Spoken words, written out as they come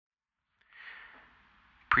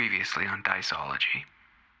Previously on Diceology.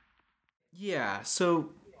 Yeah, so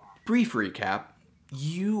brief recap.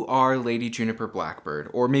 You are Lady Juniper Blackbird,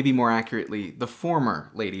 or maybe more accurately, the former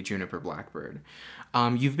Lady Juniper Blackbird.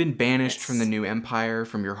 You've been banished from the New Empire,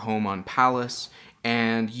 from your home on Pallas,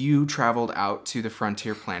 and you traveled out to the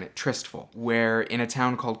frontier planet Tristful, where in a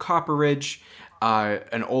town called Copperridge,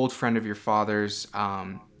 an old friend of your father's,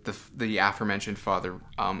 the aforementioned father,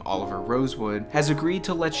 Oliver Rosewood, has agreed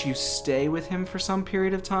to let you stay with him for some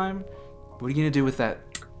period of time. What are you going to do with that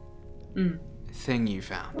thing you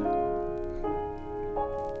found?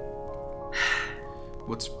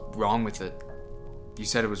 What's wrong with it? You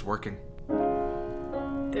said it was working.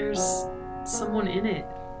 There's someone in it.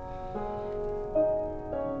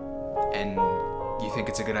 And you think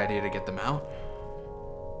it's a good idea to get them out?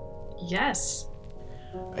 Yes.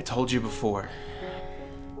 I told you before.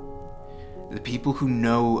 The people who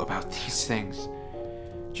know about these things,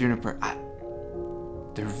 Juniper,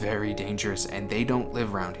 they're very dangerous and they don't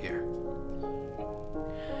live around here.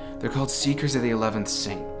 They're called Seekers of the 11th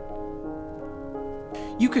Saint.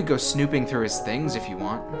 You could go snooping through his things if you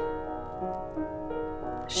want.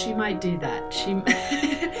 She might do that.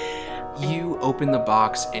 You open the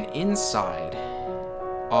box and inside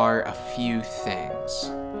are a few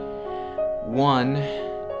things. One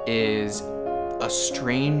is a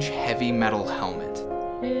strange heavy metal helmet.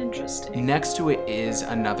 Interesting. Next to it is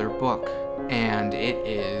another book, and it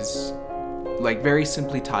is, very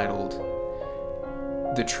simply titled,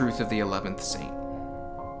 The Truth of the 11th Saint.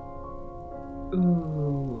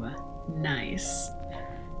 Ooh, nice.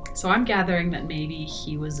 So I'm gathering that maybe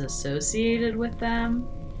he was associated with them?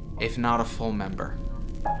 If not a full member.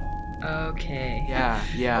 Okay.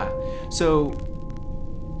 Yeah. So,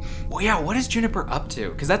 what is Juniper up to?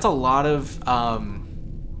 Because that's a lot of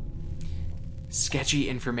sketchy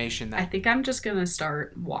information. I think I'm just gonna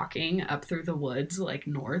start walking up through the woods,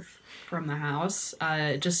 north from the house,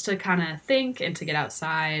 just to kind of think and to get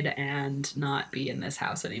outside and not be in this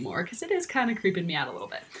house anymore, because it is kind of creeping me out a little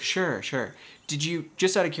bit. Sure. Did you,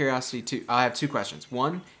 just out of curiosity, I have two questions.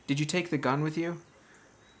 One, did you take the gun with you?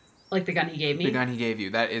 Like the gun he gave me? The gun he gave you.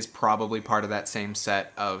 That is probably part of that same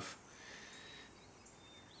set of...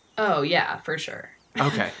 Oh, yeah, for sure.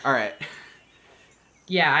 Okay, all right.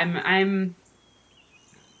 Yeah, I'm...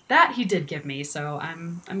 That he did give me, so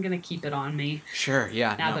I'm gonna keep it on me. Sure,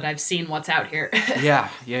 yeah. Now that I've seen what's out here. Yeah.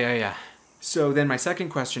 So then my second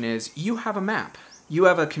question is, you have a map. You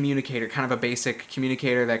have a communicator, kind of a basic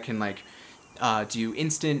communicator that can, do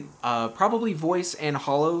instant, probably voice and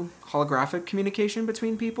holographic communication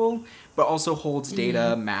between people, but also holds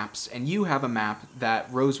data, maps, and you have a map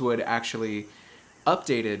that Rosewood actually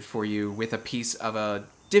updated for you with a piece of a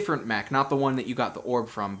different mech, not the one that you got the orb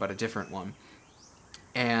from, but a different one.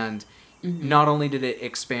 And not only did it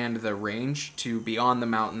expand the range to beyond the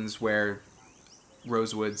mountains where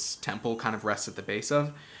Rosewood's temple kind of rests at the base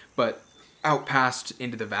of, but out past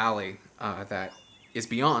into the valley that is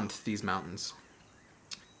beyond these mountains.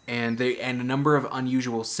 And a number of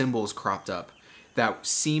unusual symbols cropped up that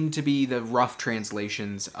seem to be the rough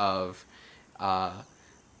translations of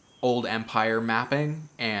old Empire mapping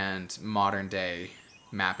and modern day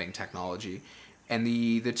mapping technology. And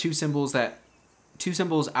the two symbols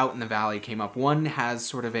out in the valley came up. One has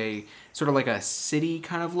sort of like a city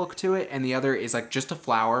kind of look to it, and the other is just a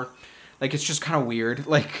flower. It's just kind of weird.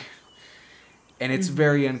 And it's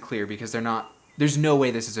very unclear because there's no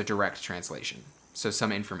way this is a direct translation. So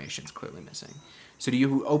some information's clearly missing. So do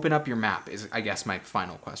you open up your map is, I guess, my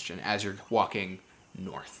final question as you're walking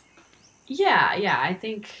north. Yeah, I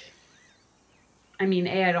think... I mean,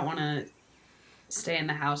 I don't want to stay in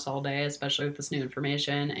the house all day, especially with this new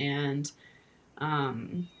information, and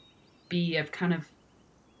B, I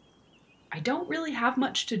don't really have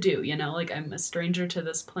much to do, I'm a stranger to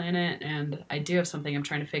this planet, and I do have something I'm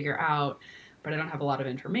trying to figure out, but I don't have a lot of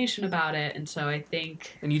information about it, and so I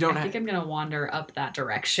think I'm going to wander up that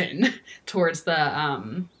direction towards the,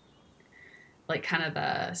 kind of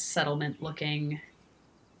the settlement-looking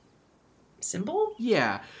symbol?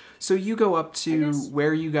 Yeah. So you go up to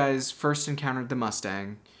where you guys first encountered the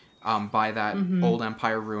Mustang, by that old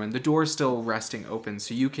Empire ruin. The door's still resting open,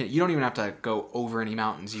 so you don't even have to go over any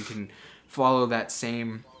mountains. You can follow that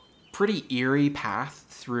same pretty eerie path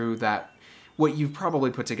through that, what you've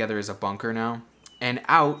probably put together as a bunker now, and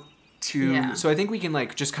out to... Yeah. So I think we can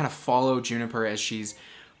just kind of follow Juniper as she's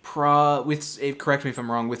correct me if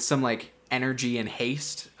I'm wrong, with some energy and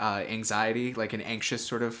haste, anxiety, an anxious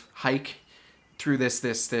sort of hike through this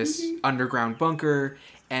underground bunker,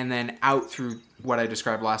 and then out through what I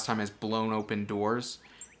described last time as blown open doors,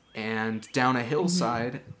 and down a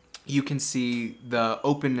hillside, you can see the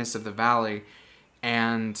openness of the valley,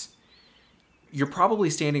 And you're probably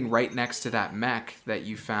standing right next to that mech that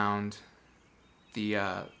you found the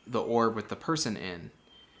orb with the person in.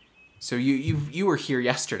 So you were here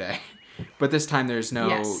yesterday, but this time there's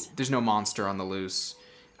no monster on the loose.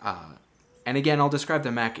 And again, I'll describe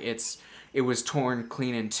the mech. It was torn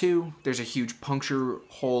clean in two. There's a huge puncture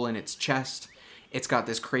hole in its chest. It's got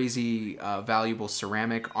this crazy valuable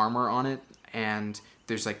ceramic armor on it, and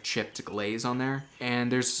there's like chipped glaze on there.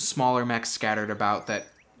 And there's smaller mechs scattered about that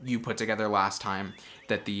you put together last time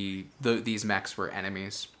that these mechs were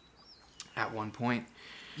enemies at one point.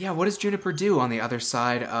 Yeah, what does Juniper do on the other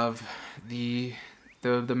side of the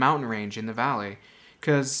mountain range in the valley?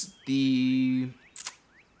 Because the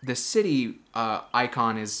city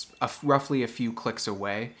icon is roughly a few clicks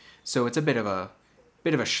away, so it's a bit of a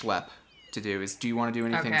schlep to do. Do you want to do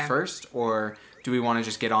anything first, or do we want to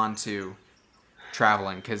just get on to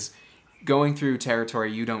traveling? Because going through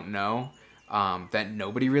territory you don't know, that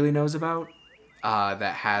nobody really knows about,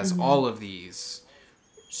 that has all of these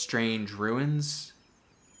strange ruins.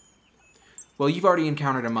 Well, you've already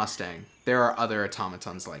encountered a Mustang. There are other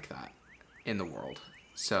automatons like that in the world.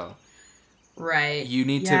 So right. You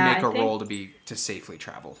need to make a roll to safely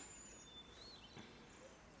travel.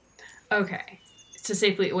 Okay. To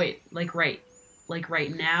safely like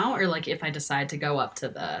right now, or like if I decide to go up to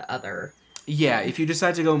the other. Yeah, if you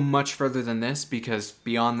decide to go much further than this, because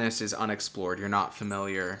beyond this is unexplored, you're not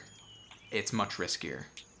familiar, it's much riskier.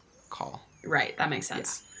 Call. Right, that makes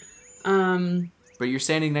sense. Yeah. But you're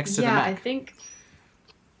standing next to the mech. I think.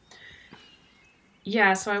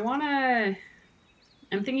 Yeah, so I'm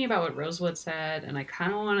thinking about what Rosewood said, and I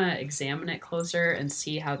kind of want to examine it closer and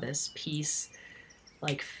see how this piece,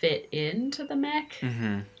 like, fit into the mech.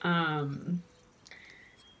 Mm-hmm.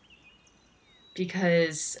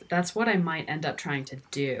 Because that's what I might end up trying to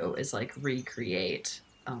do, is, like, recreate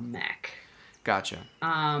a mech. Gotcha.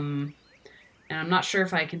 And I'm not sure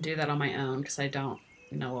if I can do that on my own, because I don't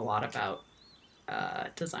know a lot about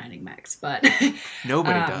designing mechs, but...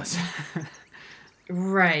 Nobody does.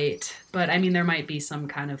 Right. But, I mean, there might be some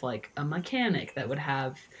kind of, like, a mechanic that would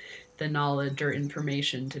have the knowledge or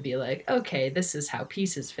information to be like, okay, this is how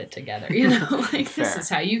pieces fit together, you know? Like, this is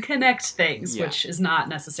how you connect things, which is not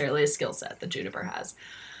necessarily a skill set that Juniper has.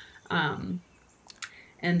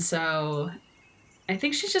 And so I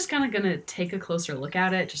think she's just kind of going to take a closer look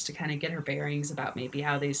at it just to kind of get her bearings about maybe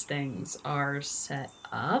how these things are set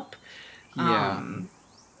up. Yeah.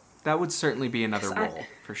 That would certainly be another roll,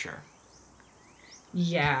 for sure.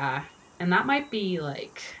 Yeah. And that might be,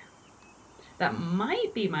 that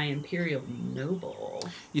might be my Imperial Noble.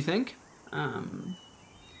 You think?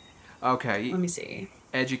 Okay. Let me see.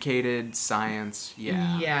 Educated, science,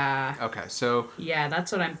 yeah. Yeah. Okay, so... Yeah,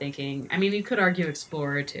 that's what I'm thinking. I mean, you could argue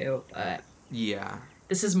Explorer, too, but... Yeah.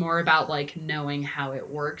 This is more about, like, knowing how it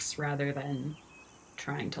works rather than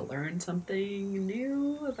trying to learn something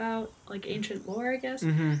new about, like, ancient lore, I guess.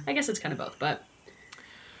 Mm-hmm. I guess it's kind of both, but...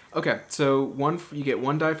 Okay, so you get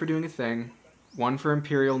 1 die for doing a thing, 1 for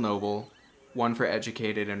Imperial Noble, 1 for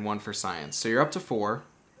Educated, and 1 for Science. So you're up to 4.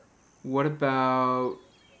 What about...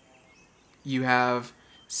 You have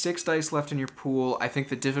 6 dice left in your pool. I think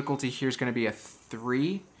the difficulty here is going to be a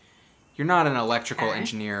 3. You're not an electrical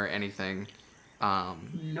engineer or anything.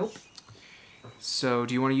 Nope. So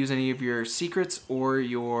do you want to use any of your secrets or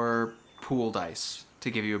your pool dice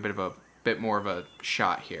to give you a bit more of a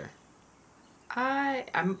shot here?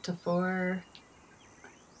 I'm up to 4.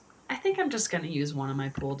 I think I'm just going to use one of my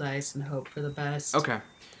pool dice and hope for the best. Okay.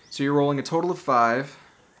 So you're rolling a total of 5.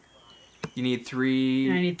 You need 3...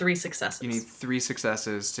 And I need 3 successes. You need 3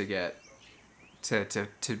 successes to get... To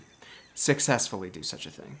successfully do such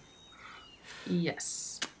a thing.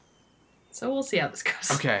 Yes. So we'll see how this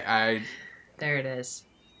goes. Okay, There it is.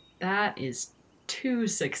 That is 2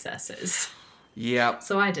 successes. Yep.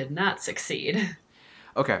 So I did not succeed.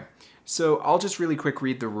 Okay. So I'll just really quick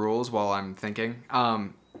read the rules while I'm thinking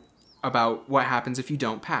about what happens if you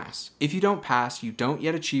don't pass. If you don't pass, you don't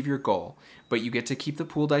yet achieve your goal, but you get to keep the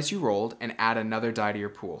pool dice you rolled and add another die to your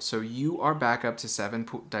pool. So you are back up to 7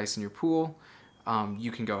 dice in your pool.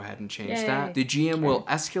 You can go ahead and change that. The GM will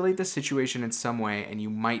escalate the situation in some way, and you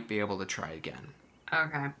might be able to try again.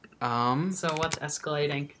 Okay. So what's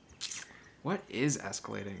escalating? What is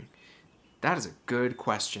escalating? That is a good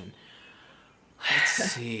question.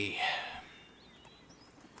 Let's see.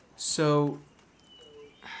 So,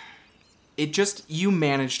 you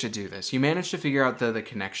managed to do this. You managed to figure out the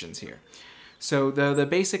connections here. So the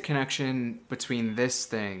basic connection between this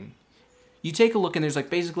thing, you take a look and there's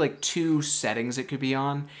basically 2 settings it could be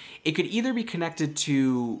on. It could either be connected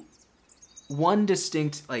to one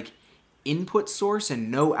distinct input source and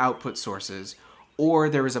no output sources, or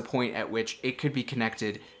there was a point at which it could be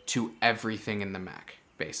connected to everything in the mech,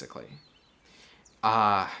 basically.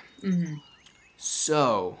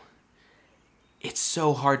 So it's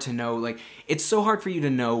so hard to know, like, it's so hard for you to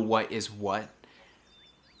know what is what,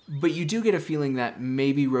 but you do get a feeling that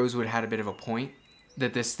maybe Rosewood had a bit of a point,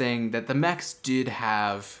 that the mechs did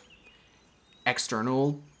have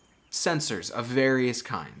external sensors of various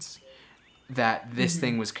kinds that this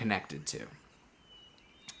thing was connected to.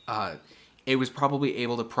 It was probably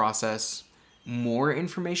able to process more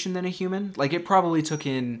information than a human. Like, it probably took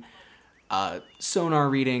in sonar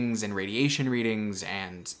readings and radiation readings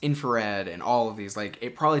and infrared and all of these. Like,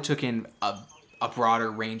 it probably took in a broader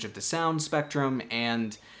range of the sound spectrum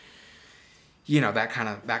and, you know, that kind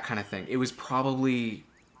of thing. It was probably...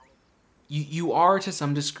 You are, to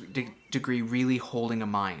some degree, really holding a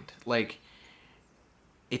mind. Like,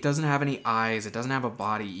 it doesn't have any eyes. It doesn't have a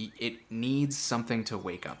body. It needs something to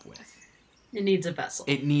wake up with. It needs a vessel.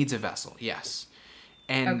 It needs a vessel, yes.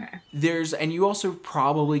 And Okay. and you also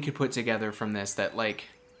probably could put together from this that, like,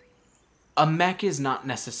 a mech is not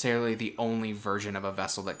necessarily the only version of a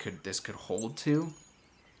vessel that this could hold to.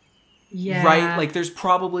 Yeah. Right? Like, there's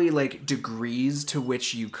probably, like, degrees to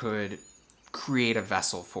which you could create a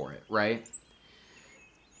vessel for it, right?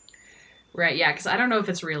 Right, yeah, because I don't know if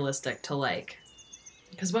it's realistic to, like...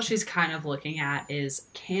 Because what she's kind of looking at is,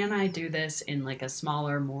 can I do this in, like, a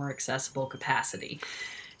smaller, more accessible capacity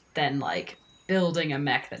than, like, building a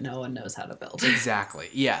mech that no one knows how to build? Exactly.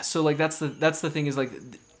 Yeah. So, like, that's the thing is, like,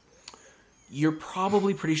 you're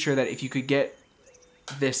probably pretty sure that if you could get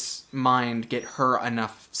her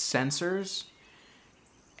enough sensors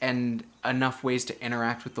and enough ways to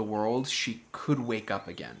interact with the world, she could wake up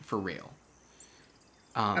again, for real.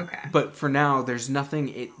 Okay. But for now, there's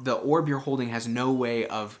nothing... the orb you're holding has no way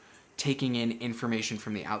of taking in information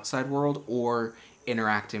from the outside world or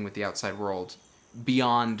interacting with the outside world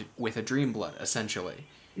beyond with a dream blood, essentially.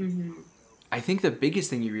 Mm-hmm. I think the biggest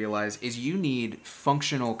thing you realize is you need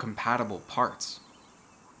functional compatible parts.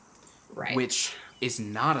 Right. Which is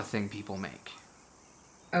not a thing people make.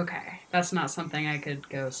 Okay. That's not something I could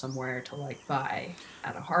go somewhere to, like, buy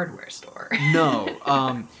at a hardware store.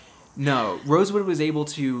 No. No. Rosewood was able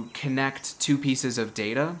to connect two pieces of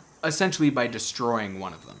data, essentially by destroying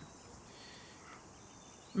one of them.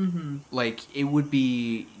 Mm-hmm. Like, it would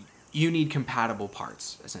be... You need compatible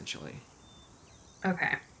parts, essentially.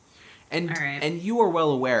 Okay. And All right. And you are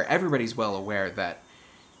well aware, everybody's well aware, that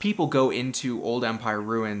people go into Old Empire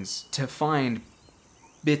ruins to find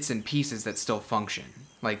bits and pieces that still function.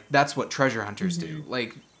 Like, that's what treasure hunters do.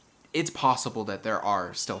 Like, it's possible that there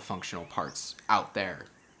are still functional parts out there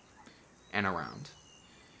and around.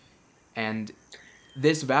 And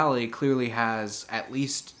this valley clearly has at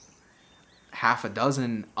least half a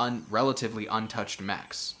dozen relatively untouched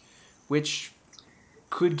mechs, which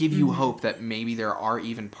could give you hope that maybe there are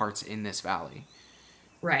even parts in this valley.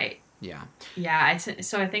 Right. Yeah. Yeah,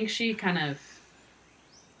 so I think she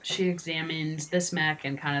examined this mech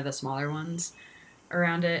and kind of the smaller ones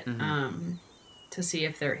around it, to see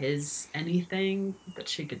if there is anything that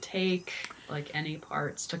she could take, like any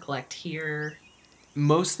parts to collect here.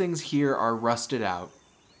 Most things here are rusted out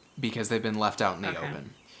because they've been left out in the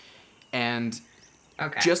open. And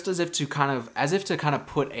just as if to kind of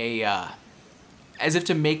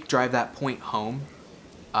drive that point home,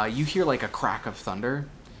 you hear like a crack of thunder,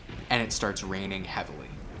 and it starts raining heavily,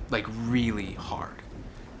 like really hard.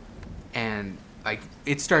 And like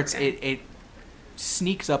it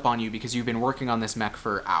sneaks up on you because you've been working on this mech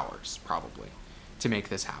for hours, probably, to make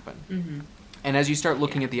this happen. Mm-hmm. And as you start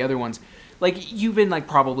looking at the other ones, like, you've been, like,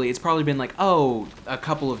 it's probably been, like, oh, a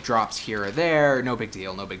couple of drops here or there, no big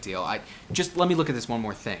deal. Let me look at this one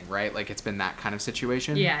more thing, right? Like, it's been that kind of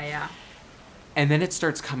situation. Yeah. And then it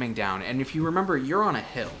starts coming down, and if you remember, you're on a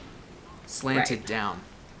hill, slanted down,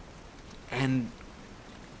 and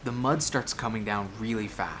the mud starts coming down really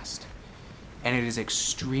fast, and it is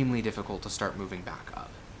extremely difficult to start moving back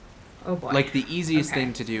up. Oh, boy. Like, the easiest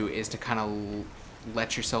thing to do is to kind of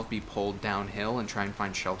let yourself be pulled downhill and try and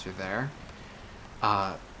find shelter there.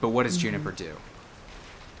 But what does Juniper do?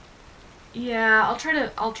 Yeah, I'll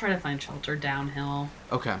try to find shelter downhill.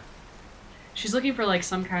 Okay. She's looking for like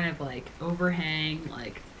some kind of like overhang,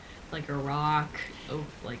 like a rock,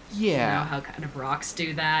 you know how kind of rocks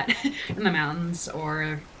do that in the mountains,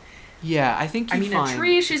 or I think you find a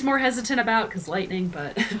tree she's more hesitant about because lightning,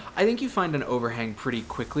 but I think you find an overhang pretty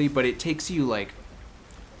quickly, but it takes you like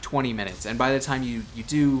 20 minutes, and by the time you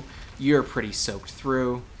do, you're pretty soaked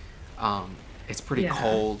through. It's pretty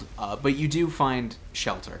cold, but you do find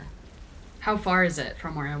shelter. How far is it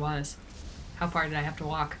from where I was? How far did I have to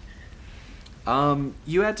walk?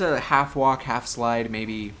 You had to half walk, half slide,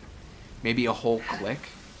 maybe a whole click,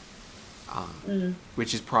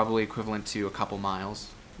 which is probably equivalent to a couple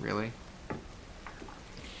miles, really.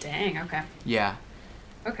 Dang, okay. Yeah.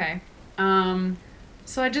 Okay.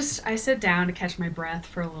 So I sit down to catch my breath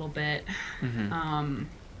for a little bit. Mm-hmm.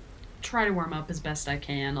 Try to warm up as best I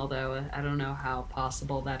can, although I don't know how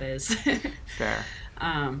possible that is. Fair.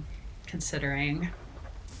 Considering.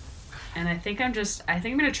 And I think I'm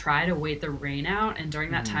gonna try to wait the rain out, and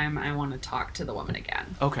during that time I want to talk to the woman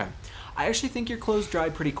again. Okay. I actually think your clothes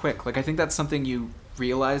dried pretty quick. Like, I think that's something you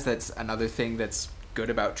realize. That's another thing that's good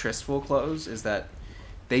about Tristful clothes is that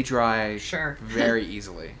they dry very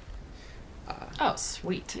easily. Oh,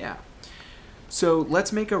 sweet. Yeah. So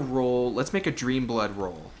let's make a roll. Let's make a Dream Blood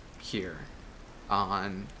roll here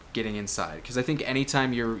on getting inside, because I think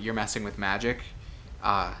anytime you're messing with magic,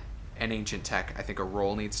 and ancient tech, I think a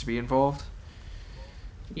roll needs to be involved.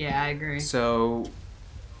 Yeah, I agree. So,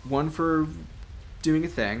 one for doing a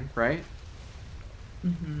thing, right?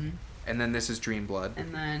 Mm-hmm. And then this is Dream Blood.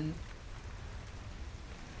 And then,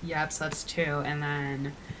 yep, so that's 2. And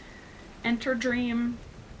then Enter Dream.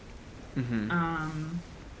 Mm-hmm.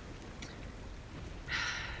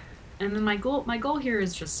 And then my goal here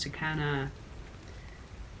is just to kind of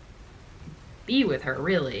be with her,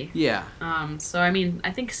 really. Yeah. So I mean,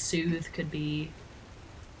 I think Soothe could be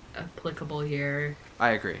applicable here. I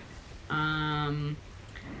agree. I'm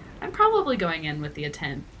probably going in with the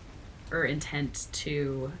intent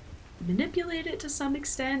to manipulate it to some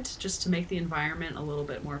extent, just to make the environment a little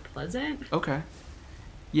bit more pleasant. Okay.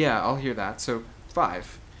 Yeah, I'll hear that. So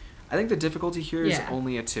 5. I think the difficulty here is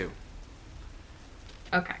only a 2.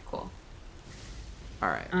 Okay, cool. All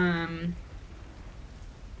right.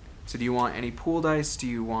 So do you want any pool dice? Do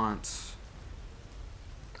you want...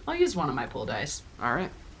 I'll use one of my pool dice. All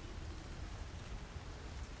right.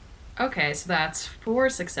 Okay, so that's 4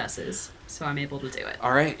 successes, so I'm able to do it.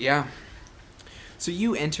 All right, yeah. So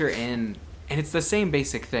you enter in, and it's the same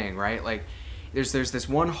basic thing, right? Like, there's this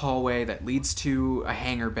one hallway that leads to a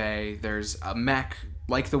hangar bay. There's a mech,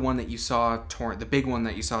 like the one that you saw torn, the big one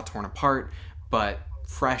that you saw torn apart, but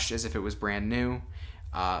fresh as if it was brand new.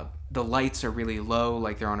 The lights are really low,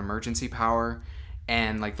 like they're on emergency power,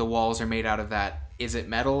 and like the walls are made out of that, is it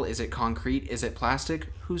metal, is it concrete, is it plastic,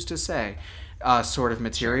 who's to say, sort of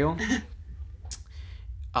material.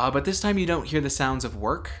 But this time you don't hear the sounds of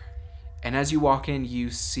work, and as you walk in you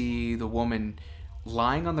see the woman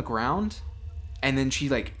lying on the ground, and then she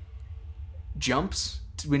like jumps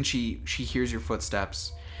when she hears your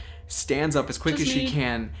footsteps, stands up as quick as she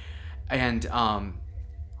can, and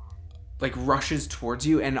like rushes towards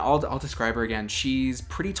you. And I'll describe her again. She's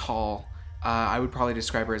pretty tall. I would probably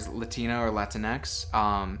describe her as Latina or Latinx.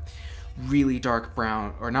 Really dark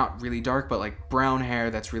brown, or not really dark, but like brown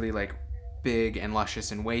hair that's really like big and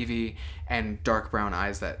luscious and wavy, and dark brown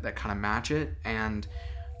eyes that kind of match it. And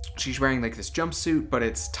she's wearing like this jumpsuit, but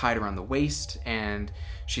it's tied around the waist, and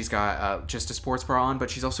she's got just a sports bra on,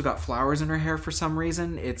 but she's also got flowers in her hair for some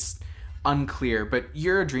reason. It's unclear, but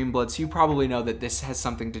you're a Dream Blood, so you probably know that this has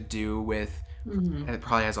something to do with, and it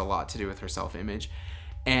probably has a lot to do with her self-image.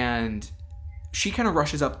 And she kind of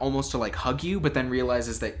rushes up almost to like hug you, but then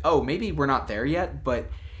realizes that, oh, maybe we're not there yet, but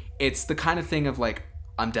it's the kind of thing of like,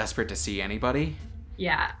 I'm desperate to see anybody.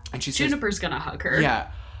 Yeah. And she Juniper's gonna hug her.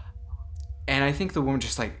 Yeah. And I think the woman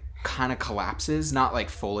just like kind of collapses, not like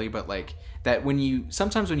fully, but like that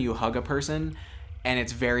sometimes when you hug a person and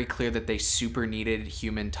it's very clear that they super needed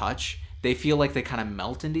human touch, they feel like they kind of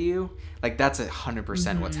melt into you. Like that's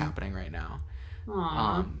 100% what's happening right now.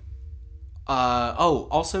 Aww.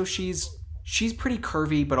 Also she's pretty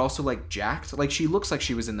curvy, but also like jacked. Like she looks like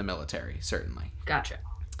she was in the military, certainly. Gotcha.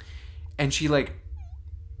 And she like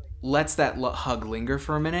lets that hug linger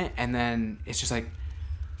for a minute, and then it's just like,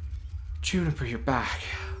 Juniper, you're back.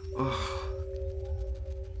 Oh,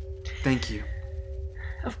 thank you.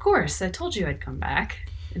 Of course, I told you I'd come back.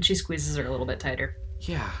 And she squeezes her a little bit tighter.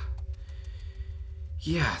 Yeah,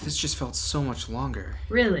 this just felt so much longer.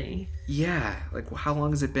 Really? Yeah, like how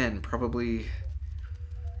long has it been? Probably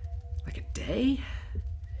like a day?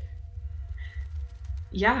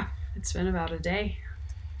 Yeah, it's been about a day.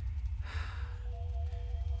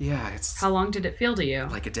 Yeah, it's... How long did it feel to you?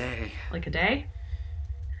 Like a day. Like a day?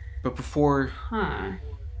 But before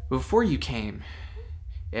you came,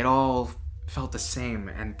 it all felt the same,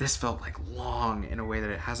 and this felt like long in a way that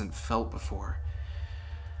it hasn't felt before.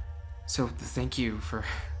 So thank you for...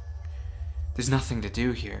 There's nothing to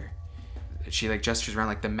do here. She like gestures around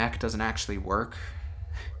like the mech doesn't actually work.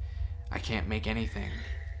 I can't make anything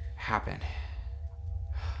happen.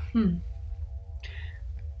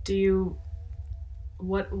 Do you...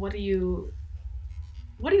 What do you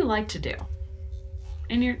what do you like to do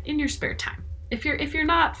in your spare time? If you're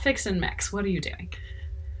not fixing mechs, what are you doing?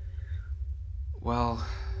 Well,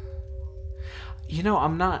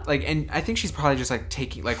 I'm not like, and I think she's probably just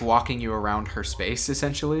like walking you around her space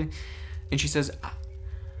essentially. And she says,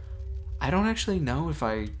 I don't actually know if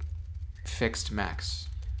I fixed mechs,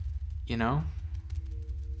 you know?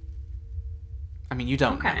 I mean, you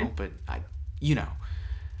don't know, but you know.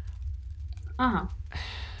 Uh-huh.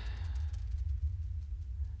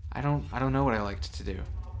 I don't know what I liked to do.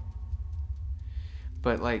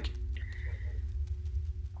 But like,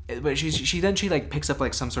 she like picks up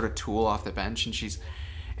like some sort of tool off the bench, and she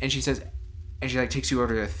says, and she like takes you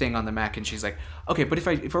over to a thing on the mech, and she's like, okay, but if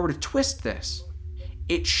I were to twist this,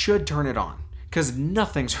 it should turn it on, because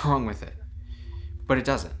nothing's wrong with it. But it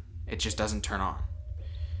doesn't. It just doesn't turn on.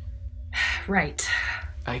 Right.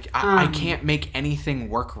 Like, I can't make anything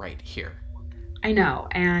work right here. I know,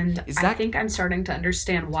 and I think I'm starting to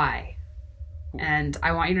understand why. And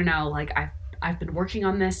I want you to know, like, I've been working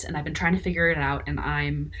on this, and I've been trying to figure it out, and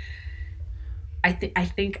I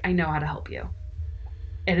think I know how to help you.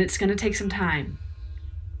 And it's going to take some time,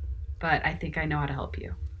 but I think I know how to help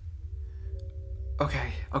you.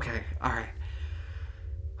 Okay, all right.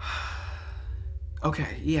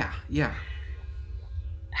 Okay, yeah.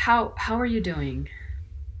 How are you doing?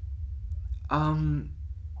 Bad.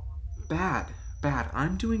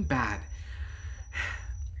 I'm doing bad.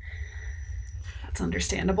 That's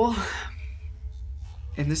understandable.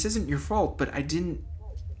 And this isn't your fault, but I didn't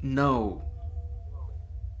know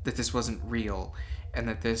that this wasn't real, and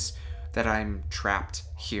that I'm trapped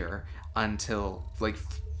here until, like,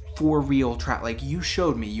 for real trapped. Like, you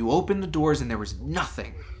showed me, you opened the doors and there was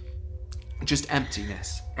nothing. Just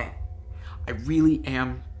emptiness. I really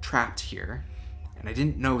am trapped here, and I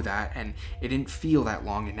didn't know that, and it didn't feel that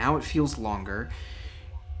long, and now it feels longer,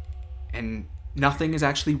 and nothing is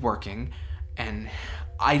actually working, and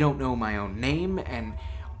I don't know my own name, and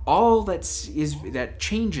all that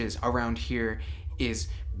changes around here is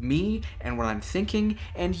me and what I'm thinking,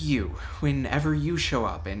 and you, whenever you show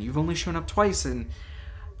up, and you've only shown up twice, and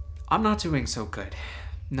I'm not doing so good.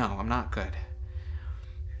 No, I'm not good.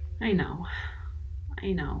 I know.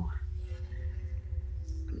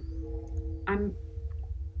 I'm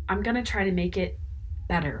gonna try to make it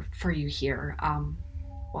better for you here,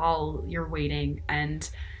 while you're waiting, and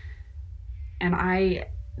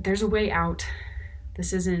there's a way out.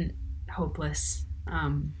 This isn't hopeless.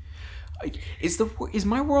 Is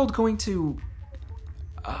my world going to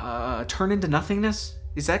turn into nothingness?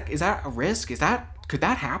 Is that a risk? Could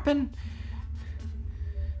that happen?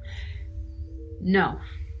 No.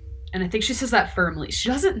 And I think she says that firmly. She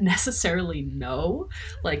doesn't necessarily know.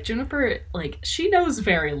 Like, Juniper, like, she knows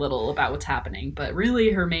very little about what's happening, but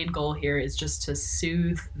really her main goal here is just to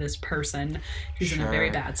soothe this person who's in a very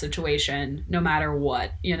bad situation, no matter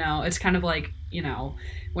what, It's kind of like,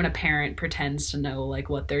 when a parent pretends to know, like,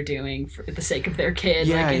 what they're doing for the sake of their kid,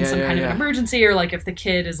 in some kind of an emergency, or, like, if the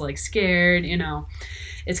kid is, like, scared,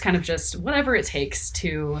 It's kind of just whatever it takes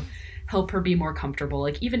to help her be more comfortable.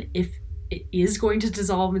 Like, even if it is going to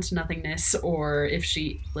dissolve into nothingness, or if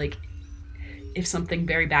if something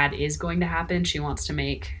very bad is going to happen, she wants to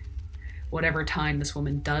make whatever time this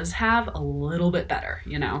woman does have a little bit better,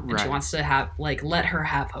 And she wants to let her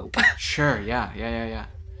have hope. Sure, yeah.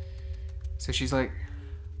 So she's like,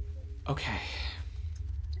 okay.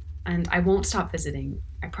 And I won't stop visiting,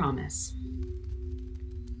 I promise.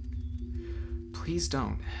 Please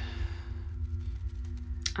don't.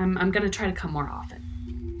 I'm gonna try to come more often.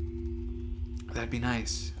 That'd be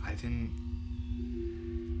nice.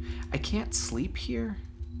 I can't sleep here.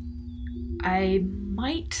 I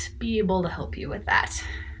might be able to help you with that.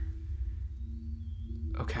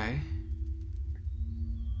 Okay.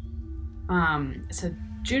 So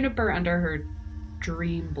Juniper, under her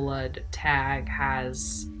Dreamblood tag,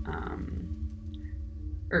 has,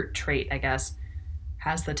 or trait, I guess,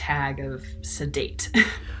 has the tag of sedate.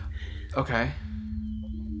 Okay.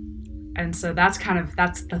 And so that's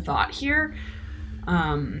the thought here.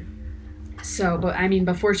 But I mean,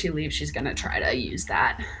 before she leaves, she's gonna try to use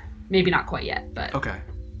that. Maybe not quite yet, but... Okay,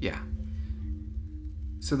 yeah.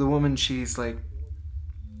 So the woman, she's like,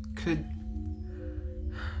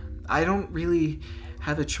 I don't really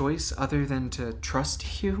have a choice other than to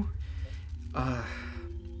trust you. That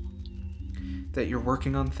you're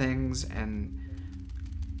working on things, and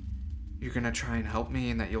you're gonna try and help me,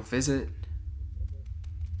 and that you'll visit.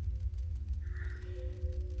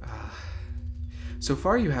 So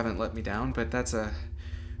far you haven't let me down, but that's a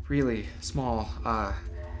really small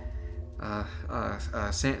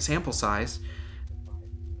sample size.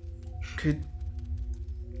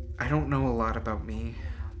 I don't know a lot about me.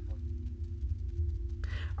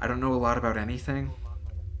 I don't know a lot about anything.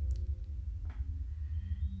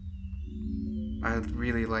 I'd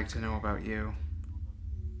really like to know about you.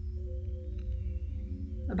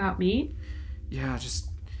 About me? Yeah, just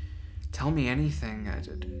tell me anything.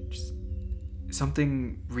 Just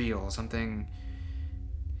something real, something.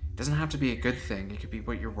 It doesn't have to be a good thing. It could be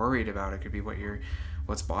what you're worried about. It could be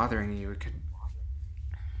what's bothering you. It could.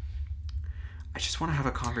 I just want to have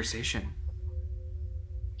a conversation.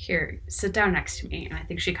 Here, sit down next to me. And I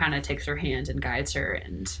think she kind of takes her hand and guides her,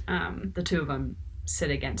 and the two of them sit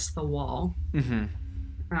against the wall. Mm-hmm.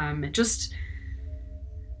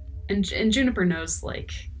 And Juniper knows,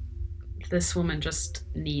 like, this woman just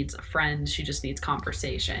needs a friend. She just needs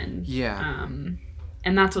conversation. Yeah.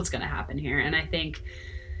 And that's what's going to happen here. And I think,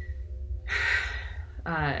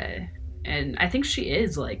 and I think she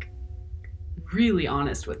is, like, really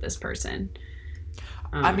honest with this person.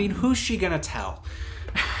 I mean, who's she gonna tell?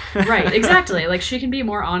 Right, exactly. Like, she can be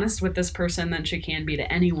more honest with this person than she can be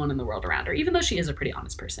to anyone in the world around her, even though she is a pretty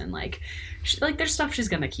honest person. Like, there's stuff she's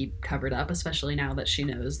gonna keep covered up, especially now that she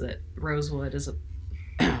knows that Rosewood is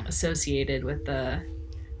associated with the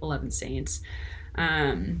 11 Saints.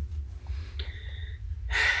 And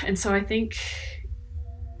so I think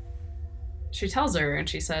she tells her, and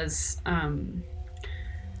she says,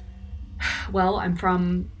 well, I'm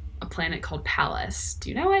from a planet called Pallas. Do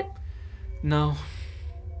you know it? No.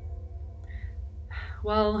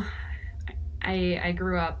 Well, I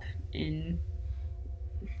grew up in,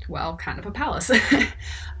 well, kind of a palace.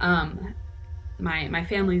 My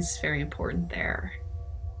family's very important there.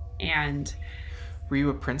 And Were you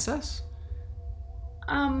a princess?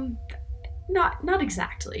 Not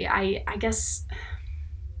exactly. I guess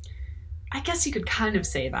you could kind of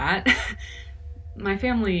say that. My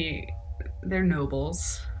family, they're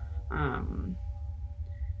nobles.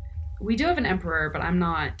 We do have an emperor, but I'm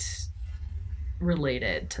not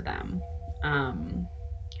related to them.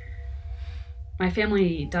 My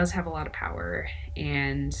family does have a lot of power,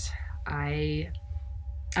 and I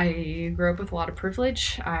grew up with a lot of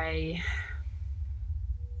privilege.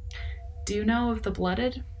 Do you know of the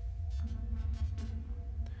Blooded?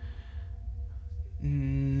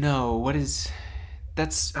 No. What is?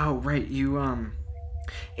 That's oh right. You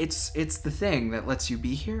it's the thing that lets you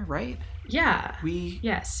be here, right? Yeah. We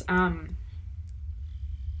Yes.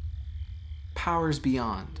 powers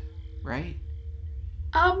beyond, right?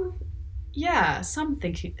 Yeah. Some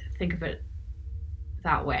think of it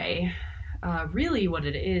that way. Really, what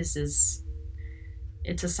it is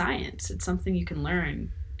it's a science. It's something you can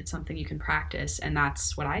learn. It's something you can practice, and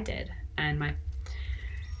that's what I did. And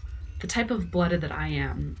the type of Blooded that I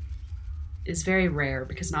am is very rare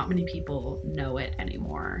because not many people know it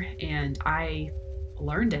anymore. And I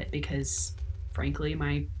learned it because, frankly,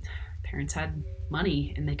 my parents had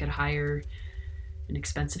money and they could hire an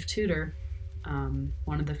expensive tutor.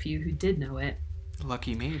 One of the few who did know it.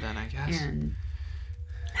 Lucky me, then, I guess. And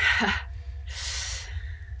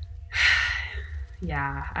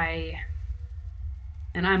yeah,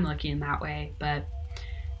 I'm lucky in that way, but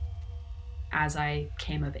as I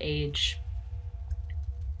came of age,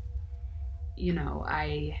 you know,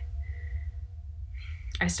 I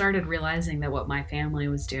started realizing that what my family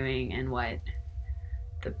was doing and what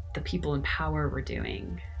the people in power were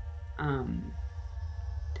doing,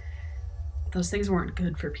 those things weren't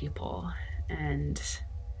good for people, and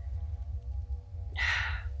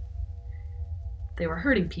they were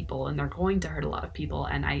hurting people, and they're going to hurt a lot of people,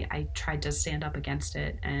 and I tried to stand up against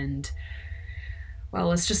it, and, well,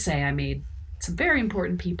 let's just say I made some very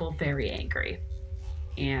important people very angry,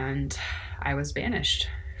 and I was banished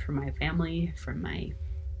from my family, from my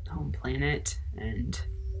home planet, and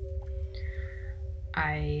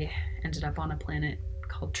I ended up on a planet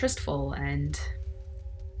called Tristful, and,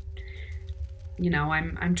 you know,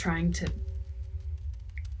 I'm trying to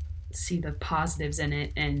see the positives in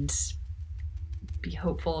it and be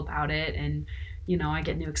hopeful about it, and, you know, I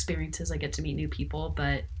get new experiences, I get to meet new people,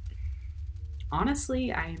 but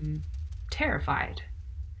honestly, I'm terrified,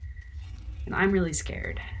 and I'm really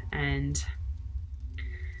scared, and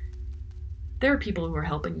there are people who are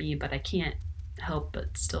helping me, but I can't help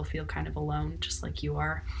but still feel kind of alone, just like you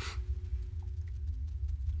are.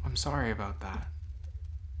 I'm sorry about that.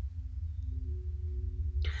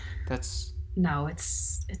 No,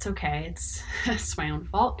 it's okay. It's my own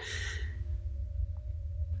fault.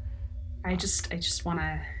 I just want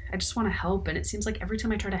to help, and it seems like every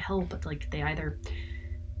time I try to help, like they either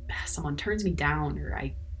someone turns me down, or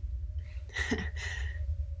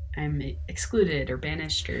I'm excluded or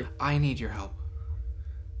banished, or I need your help.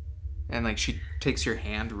 And like she takes your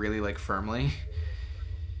hand really like firmly.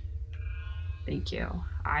 Thank you.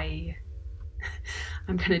 I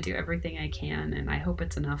I'm going to do everything I can, and I hope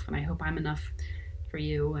it's enough, and I hope I'm enough for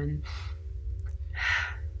you, and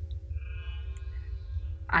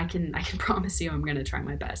I can promise you I'm going to try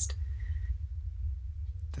my best.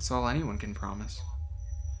 That's all anyone can promise.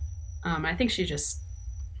 I think she just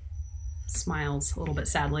smiles a little bit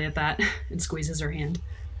sadly at that and squeezes her hand.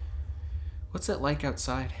 What's it like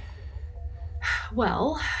outside?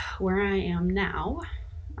 Well, where I am now,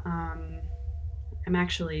 I'm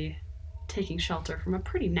actually taking shelter from a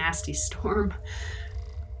pretty nasty storm.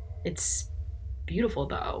 It's beautiful,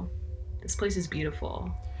 though. This place is beautiful.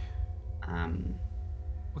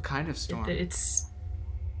 What kind of storm? It's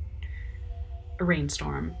a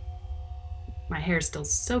rainstorm. My hair's still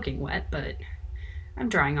soaking wet, but I'm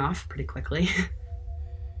drying off pretty quickly.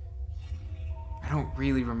 I don't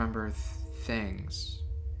really remember things,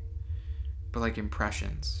 but like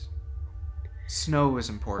impressions. Snow was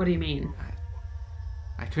important. What do you mean?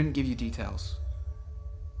 I couldn't give you details,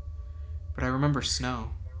 but I remember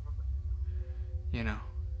snow. You know.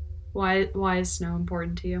 Why is snow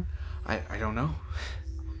important to you? I don't know.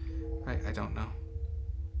 I don't know.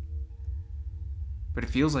 But it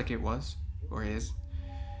feels like it was, or is.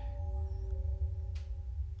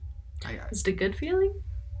 Is it a good feeling?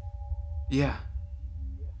 Yeah.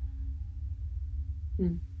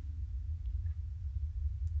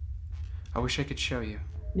 I wish I could show you.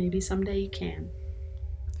 Maybe someday you can.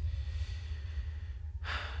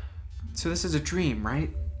 So this is a dream, right?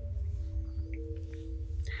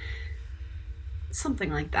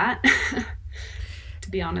 Something like that. To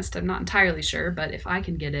be honest, I'm not entirely sure, but if I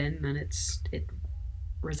can get in, then it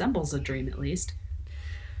resembles a dream at least.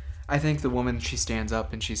 I think the woman, she stands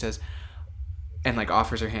up and she says, and like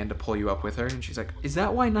offers her hand to pull you up with her, and she's like, is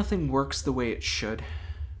that why nothing works the way it should?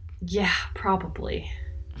 Yeah, probably.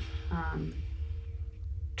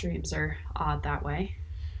 Dreams are odd that way.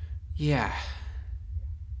 Yeah.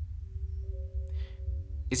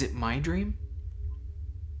 Is it my dream?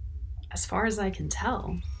 As far as I can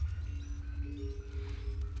tell.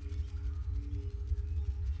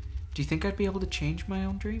 Do you think I'd be able to change my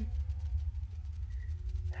own dream?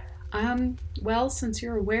 Well, since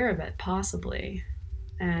you're aware of it, possibly.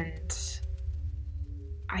 And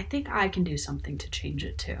I think I can do something to change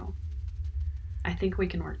it too. I think we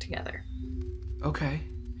can work together. Okay.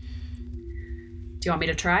 Do you want me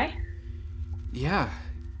to try? Yeah.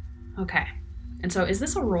 Okay. And so is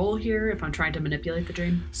this a role here if I'm trying to manipulate the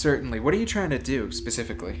dream? Certainly. What are you trying to do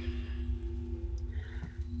specifically?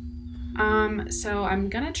 So I'm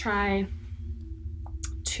gonna try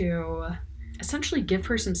to essentially give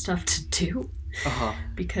her some stuff to do. Uh-huh.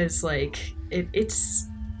 Because like it's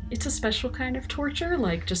a special kind of torture,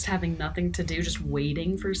 like just having nothing to do, just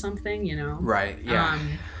waiting for something, you know? Right, yeah.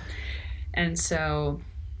 And so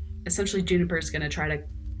essentially Juniper's gonna try to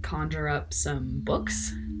conjure up some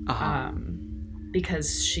books. Uh-huh.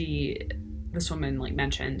 Because this woman like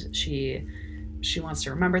mentioned, she wants to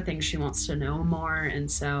remember things, she wants to know more,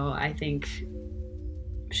 and so I think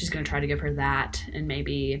she's gonna try to give her that, and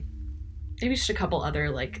maybe just a couple other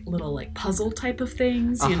like little like puzzle type of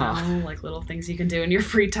things, you know, like little things you can do in your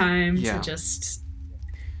free time to just,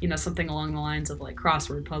 you know, something along the lines of like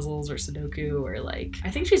crossword puzzles or Sudoku, or like I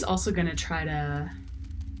think she's also gonna try to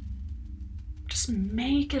just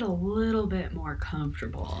make it a little bit more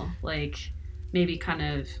comfortable, like maybe kind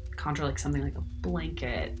of conjure like something like a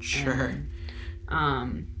blanket. Sure. And,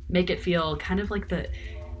 make it feel kind of like the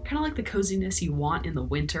coziness you want in the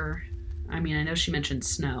winter. I mean, I know she mentioned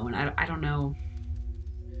snow, and I don't know.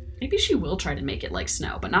 Maybe she will try to make it like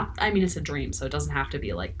snow, but not. I mean, it's a dream, so it doesn't have to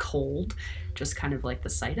be like cold. Just kind of like the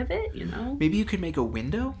sight of it, you know. Maybe you could make a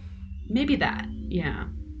window. Maybe that. Yeah.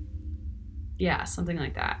 Yeah, something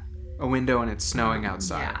like that. A window and it's snowing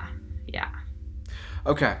outside. Yeah.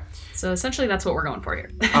 Okay. So essentially that's what we're going for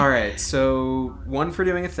here. All right. So one for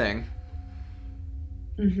doing a thing.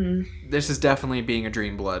 Mm-hmm. This is definitely being a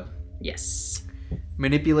dream blood. Yes.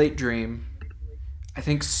 Manipulate dream. I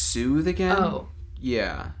think soothe again. Oh.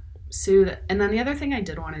 Yeah. Soothe. And then the other thing I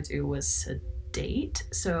did want to do was sedate.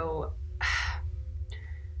 So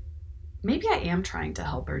maybe I am trying to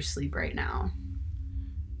help her sleep right now.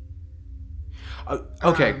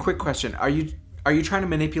 Okay, quick question. Are you trying to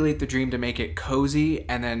manipulate the dream to make it cozy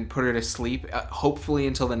and then put her to sleep, hopefully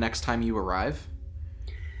until the next time you arrive?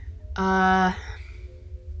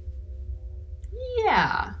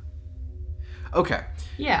 Yeah. Okay.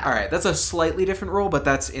 Yeah. All right, that's a slightly different role, but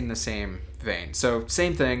that's in the same vein. So,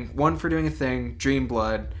 same thing. One for doing a thing, dream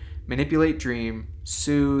blood, manipulate dream,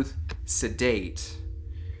 soothe, sedate.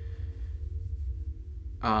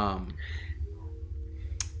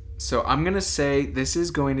 So I'm going to say this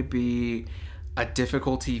is going to be a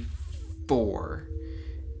difficulty 4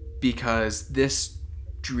 because this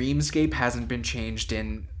dreamscape hasn't been changed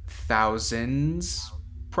in thousands,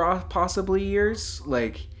 possibly years.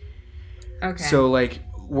 Like, Okay. so like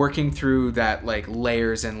working through that like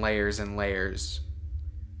layers and layers and layers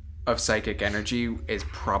of psychic energy is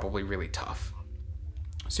probably really tough.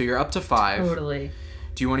 So you're up to 5. Totally.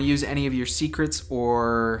 Do you want to use any of your secrets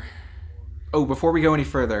or... Oh, before we go any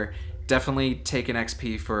further, definitely take an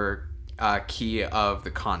XP for Key of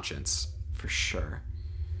the Conscience, for sure.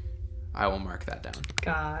 I will mark that down.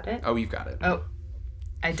 Got it. Oh, you've got it. Oh,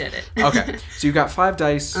 I did it. Okay, so you've got 5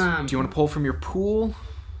 dice. Do you want to pull from your pool?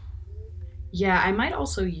 Yeah, I might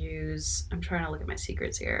also use... I'm trying to look at my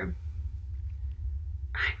secrets here.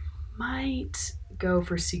 I might go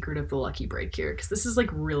for Secret of the Lucky Break here, because this is, like,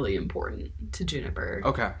 really important to Juniper.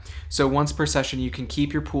 Okay, so once per session, you can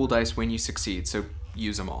keep your pool dice when you succeed, so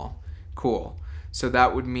use them all. Cool. So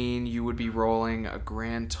that would mean you would be rolling a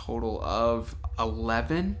grand total of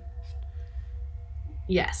 11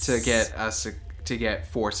 Yes. to get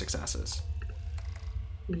 4 successes.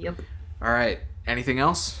 Yep. All right. Anything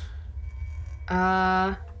else?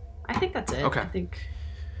 I think that's it. Okay. I think...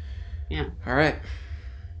 Yeah. All right.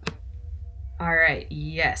 All right.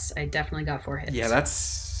 Yes, I definitely got 4 hits. Yeah, that's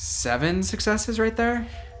 7 successes right there.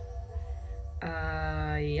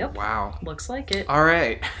 Yep. Wow. Looks like it. All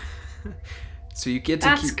right. So you get to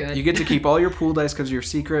That's keep good. you get to keep all your pool dice because of your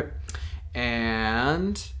secret,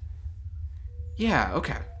 and yeah,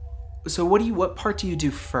 okay. So what part do you do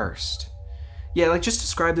first? Yeah, like just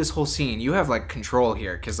describe this whole scene. You have like control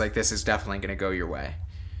here because like this is definitely gonna go your way.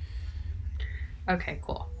 Okay,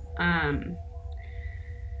 cool.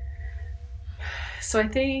 So I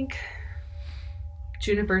think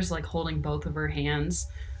Juniper's like holding both of her hands.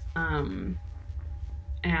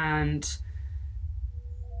 And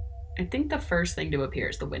I think the first thing to appear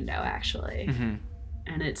is the window, actually. Mm-hmm.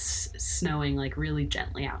 And it's snowing like really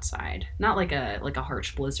gently outside. Not like a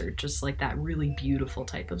harsh blizzard, just like that really beautiful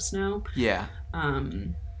type of snow. Yeah.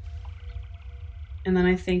 And then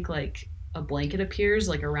I think like a blanket appears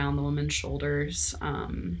like around the woman's shoulders.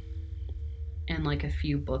 And like a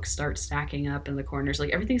few books start stacking up in the corners.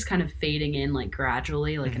 Like everything's kind of fading in like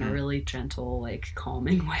gradually, like in a really gentle, like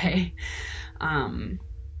calming way.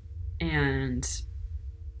 And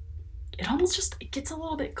it almost just it gets a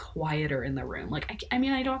little bit quieter in the room. Like I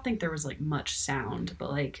mean, I don't think there was like much sound, but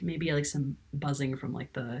like maybe like some buzzing from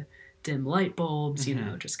like the dim light bulbs, you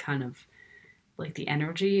know, just kind of like the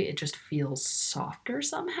energy, it just feels softer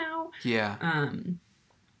somehow. Yeah. And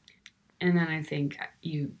then I think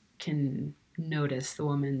you can notice the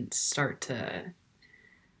woman start to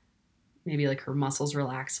maybe like her muscles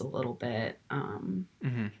relax a little bit.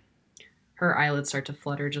 Her eyelids start to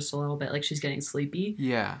flutter just a little bit, like she's getting sleepy.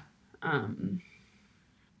 Yeah. And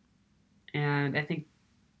I think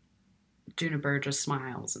Juniper just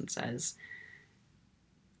smiles and says,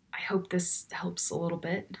 I hope this helps a little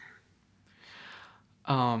bit.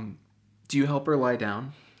 Do you help her lie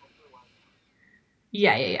down?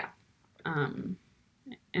 Yeah. And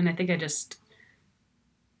I think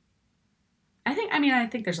I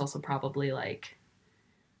think there's also probably like,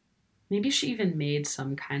 maybe she even made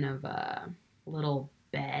some kind of a little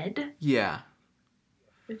bed. Yeah.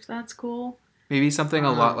 If that's cool. Maybe something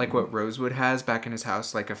a lot like what Rosewood has back in his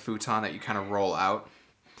house, like a futon that you kind of roll out.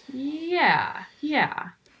 Yeah.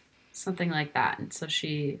 Something like that. And so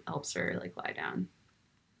she helps her like lie down.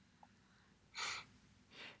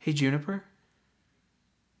 Hey, Juniper?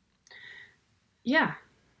 Yeah.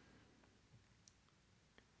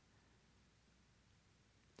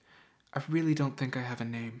 I really don't think I have a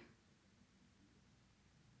name.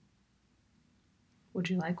 Would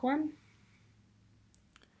you like one?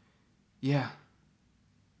 Yeah.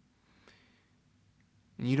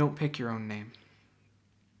 And you don't pick your own name.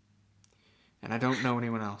 And I don't know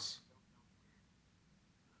anyone else.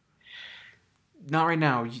 Not right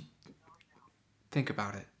now. You think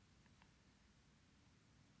about it.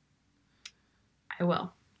 I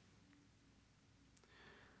will.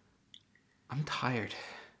 I'm tired.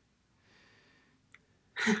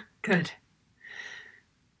 Good.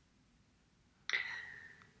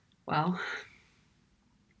 Well,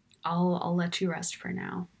 I'll let you rest for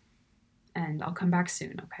now. And I'll come back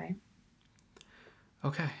soon, okay?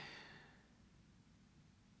 Okay.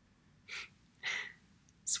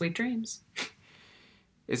 Sweet dreams.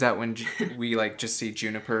 Is that when we like just see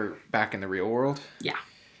Juniper back in the real world? Yeah.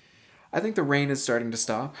 I think the rain is starting to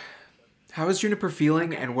stop. How is Juniper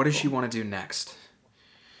feeling, and what does she want to do next?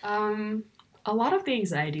 A lot of the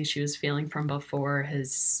anxiety she was feeling from before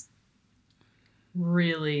has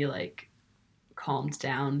really like calmed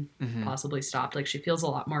down, possibly stopped. Like she feels a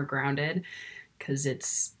lot more grounded because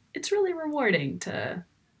it's it's really rewarding to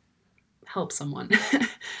help someone.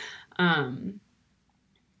 um,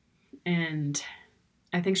 and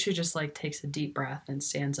I think she just like takes a deep breath and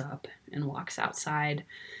stands up and walks outside.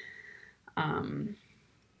 And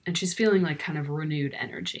she's feeling like kind of renewed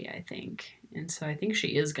energy, I think. And so I think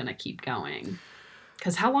she is going to keep going.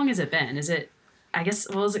 Because how long has it been? Is it, I guess,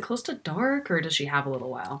 well, is it close to dark or does she have a little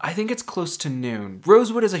while? I think it's close to noon.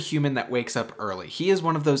 Rosewood is a human that wakes up early. He is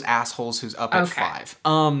one of those assholes who's up at 5.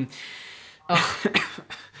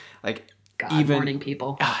 Like, God, even morning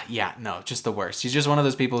people. Yeah, no, just the worst. He's just one of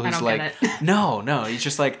those people who's I don't like, get it. no. He's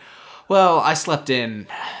just like, well, I slept in.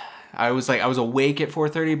 I was awake at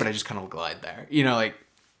 4:30, but I just kind of glide there. You know, like,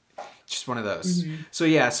 just one of those. Mm-hmm. So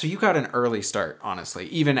yeah, so you got an early start, honestly,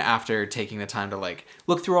 even after taking the time to like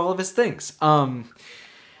look through all of his things.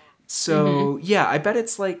 So yeah, I bet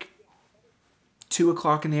it's like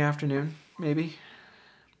 2:00 in the afternoon, maybe.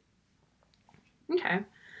 Okay.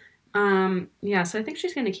 Yeah, so I think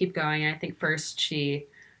she's going to keep going. I think first she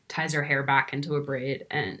ties her hair back into a braid,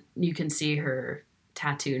 and you can see her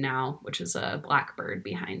tattoo now, which is a blackbird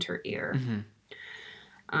behind her ear.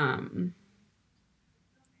 And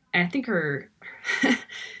I think her,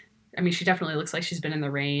 I mean, she definitely looks like she's been in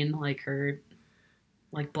the rain. Like her,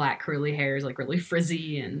 like black curly hair is like really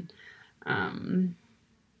frizzy, and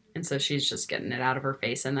so she's just getting it out of her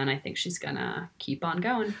face. And then I think she's gonna keep on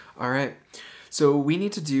going. All right. So we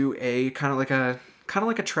need to do a kind of like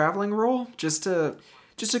a traveling roll, just to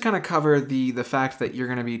kind of cover the fact that you're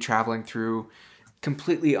going to be traveling through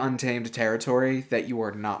completely untamed territory that you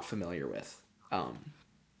are not familiar with.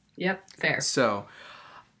 Yep, fair. So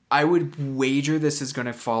I would wager this is going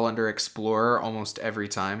to fall under Explorer almost every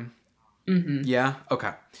time. Mm-hmm. Yeah?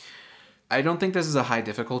 Okay. I don't think this is a high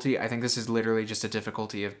difficulty. I think this is literally just a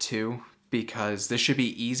difficulty of 2, because this should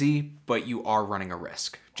be easy, but you are running a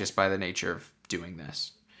risk just by the nature of doing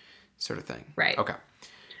this sort of thing. Right. Okay.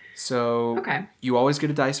 So you always get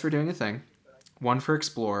a dice for doing a thing. 1 for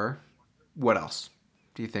Explorer. What else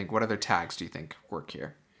do you think? What other tags do you think work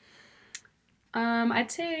here? I'd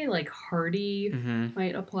say like hardy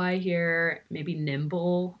might apply here. Maybe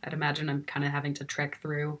nimble. I'd imagine I'm kind of having to trek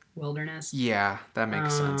through wilderness. Yeah, that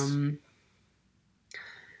makes sense.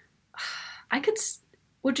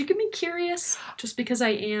 Would you give me curious? Just because I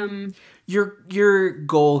am. Your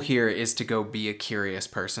goal here is to go be a curious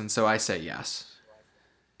person, so I say yes.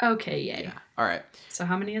 Okay, yay. Yeah. All right. So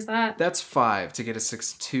how many is that? That's 5 to get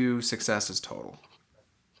 2 successes total.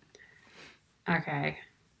 Okay.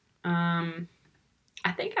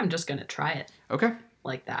 I think I'm just gonna try it. Okay.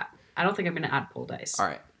 Like that. I don't think I'm gonna add pull dice. All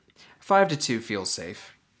right. 5 to 2 feels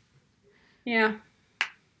safe. Yeah.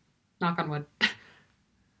 Knock on wood.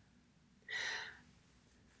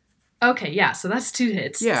 Okay, yeah, so that's 2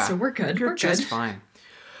 hits. Yeah. So we're good. You're just fine.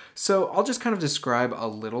 So I'll just kind of describe a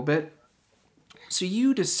little bit. So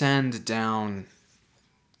you descend down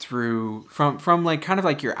through from like kind of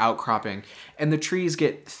like your outcropping, and the trees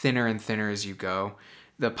get thinner and thinner as you go.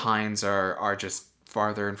 The pines are just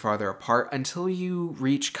farther and farther apart until you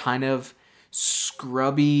reach kind of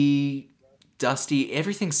scrubby, dusty.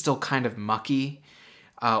 Everything's still kind of mucky,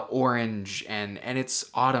 orange, and it's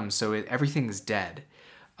autumn, so everything's dead.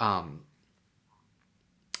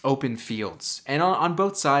 Open fields, and on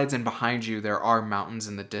both sides and behind you there are mountains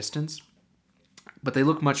in the distance, but they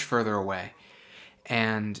look much further away.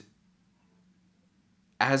 And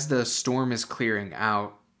as the storm is clearing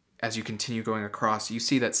out, as you continue going across, you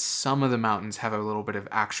see that some of the mountains have a little bit of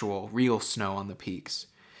actual real snow on the peaks,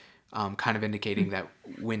 kind of indicating that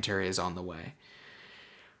winter is on the way.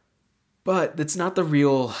 But that's not the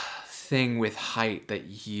real thing with height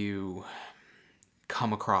that you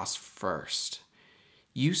come across first.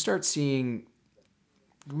 You start seeing,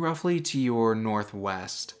 roughly to your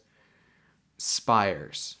northwest,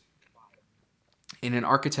 spires in an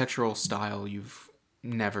architectural style you've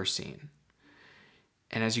never seen.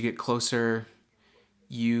 And as you get closer,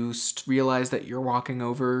 you realize that you're walking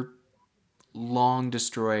over long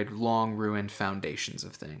destroyed, long ruined foundations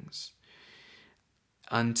of things.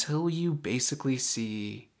 Until you basically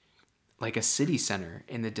see like a city center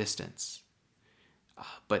in the distance,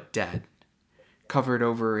 but dead, covered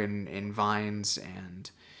over in vines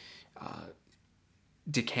and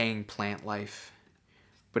decaying plant life.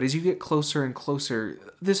 But as you get closer and closer,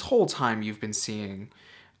 this whole time you've been seeing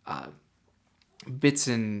bits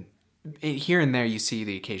and here and there you see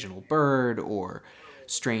the occasional bird or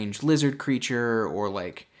strange lizard creature or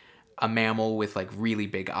like a mammal with like really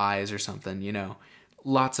big eyes or something, you know.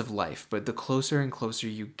 Lots of life, but the closer and closer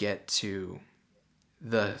you get to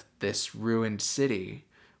this ruined city,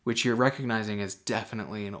 which you're recognizing as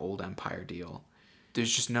definitely an old empire deal,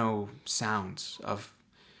 there's just no sounds of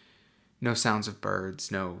No sounds of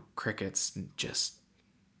birds, no crickets, just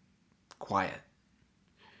quiet.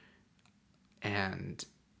 And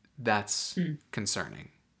that's concerning.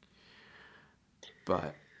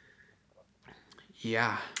 But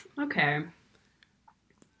yeah. Okay.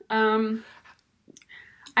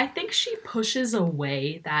 I think she pushes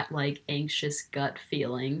away that like anxious gut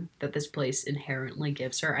feeling that this place inherently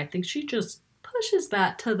gives her. I think she just pushes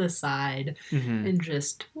that to the side and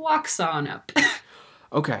just walks on up.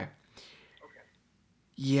 Okay.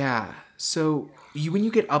 Yeah. So when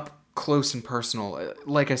you get up close and personal,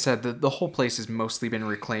 like I said, the whole place has mostly been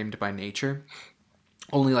reclaimed by nature.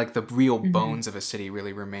 Only like the real bones of a city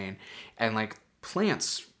really remain. And like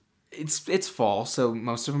plants, it's fall, so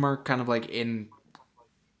most of them are kind of like in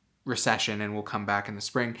recession and will come back in the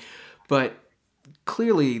spring. But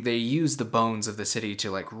clearly they use the bones of the city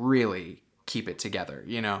to like really keep it together,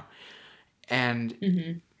 you know?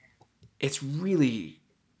 And it's really,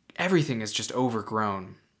 everything is just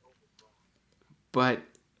overgrown. But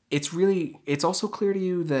it's also clear to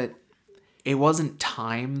you that it wasn't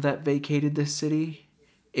time that vacated this city.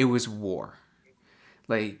 It was war.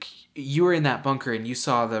 Like, you were in that bunker and you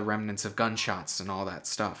saw the remnants of gunshots and all that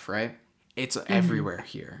stuff, right? It's everywhere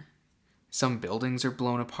here. Some buildings are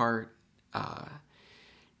blown apart.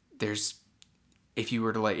 If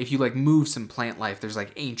you move some plant life, there's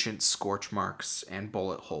like ancient scorch marks and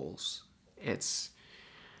bullet holes. It's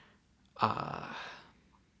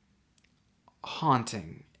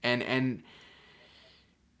haunting. And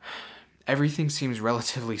everything seems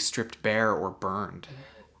relatively stripped bare or burned.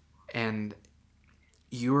 And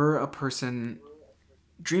you're a person...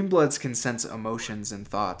 Dreambloods can sense emotions and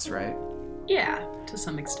thoughts, right? Yeah, to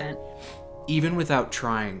some extent. Even without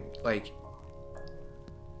trying, like...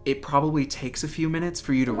 It probably takes a few minutes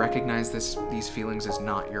for you to recognize these feelings as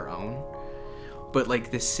not your own. But,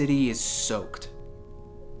 like, the city is soaked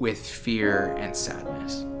with fear and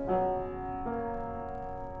sadness.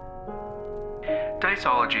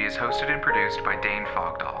 Diceology is hosted and produced by Dane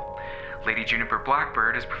Fogdahl. Lady Juniper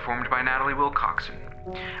Blackbird is performed by Natalie Wilcoxon.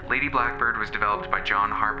 Lady Blackbird was developed by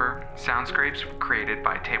John Harper. Soundscapes were created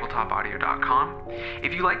by tabletopaudio.com.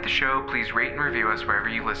 If you like the show, please rate and review us wherever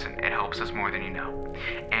you listen. It helps us more than you know.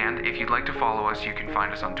 And if you'd like to follow us, you can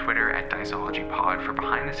find us on Twitter at DiceologyPod for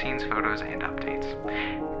behind-the-scenes photos and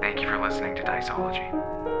updates. Thank you for listening to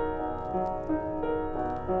Diceology.